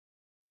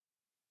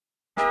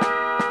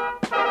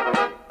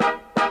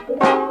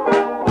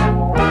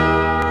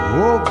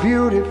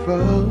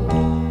beautiful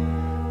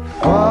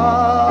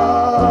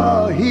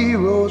for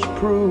heroes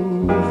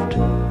proved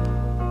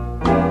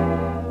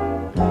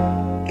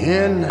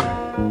in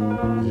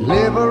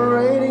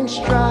liberating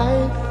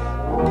strife.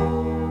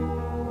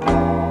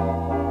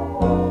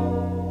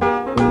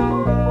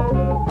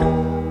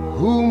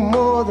 Who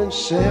more than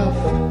self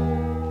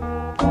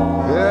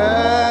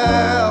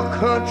their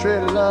country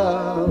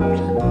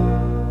loved,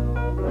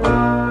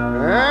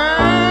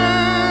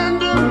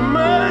 and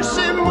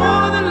mercy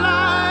more than life.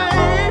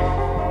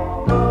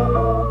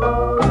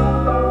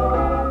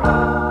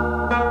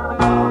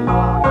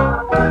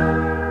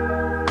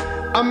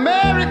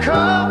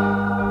 America,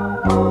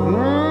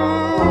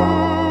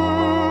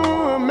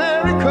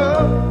 America,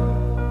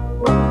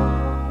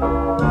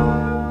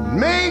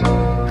 make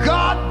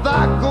God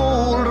thy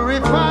gold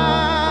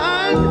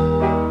refine,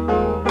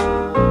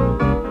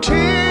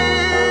 till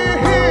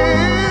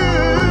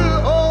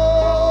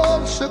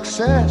all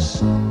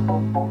success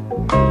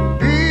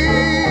be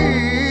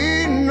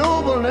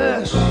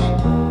nobleness,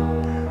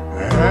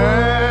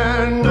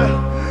 and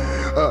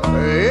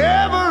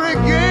ever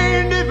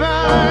again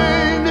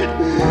divine.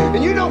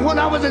 And you know, when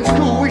I was in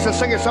school, we used to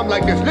sing something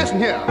like this. Listen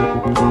here.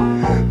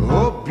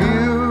 Oh,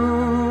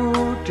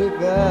 beautiful,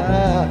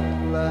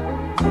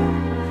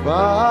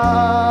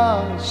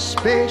 far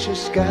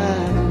spacious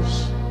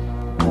skies,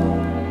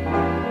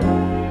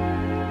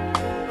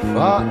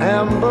 far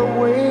amber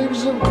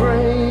waves of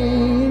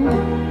grain,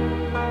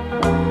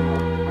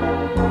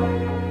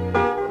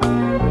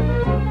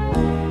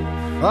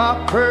 far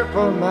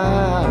purple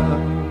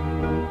mountain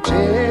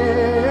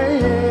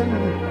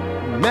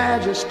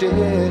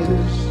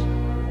majesties,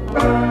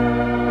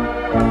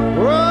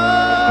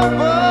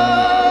 over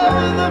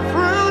the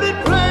fruited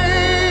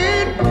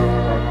plain.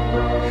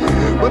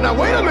 But now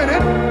wait a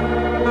minute,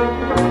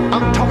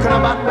 I'm talking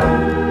about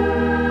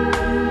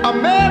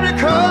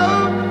America,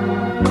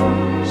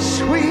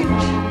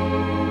 sweet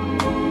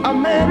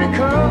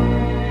America.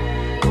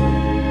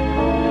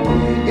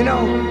 You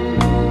know,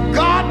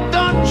 God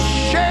done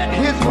shed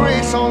his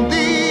grace on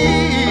thee.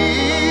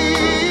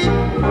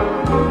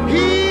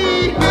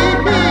 He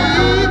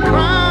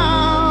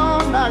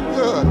crowned our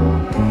good.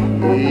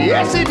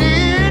 Yes, he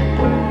did.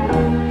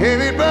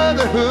 Heavy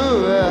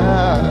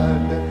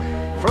brotherhood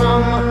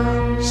from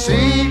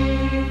sea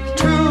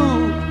to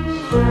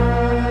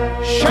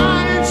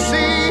shining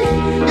sea.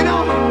 You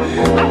know,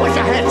 I wish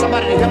I had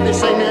somebody to help me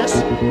sing this.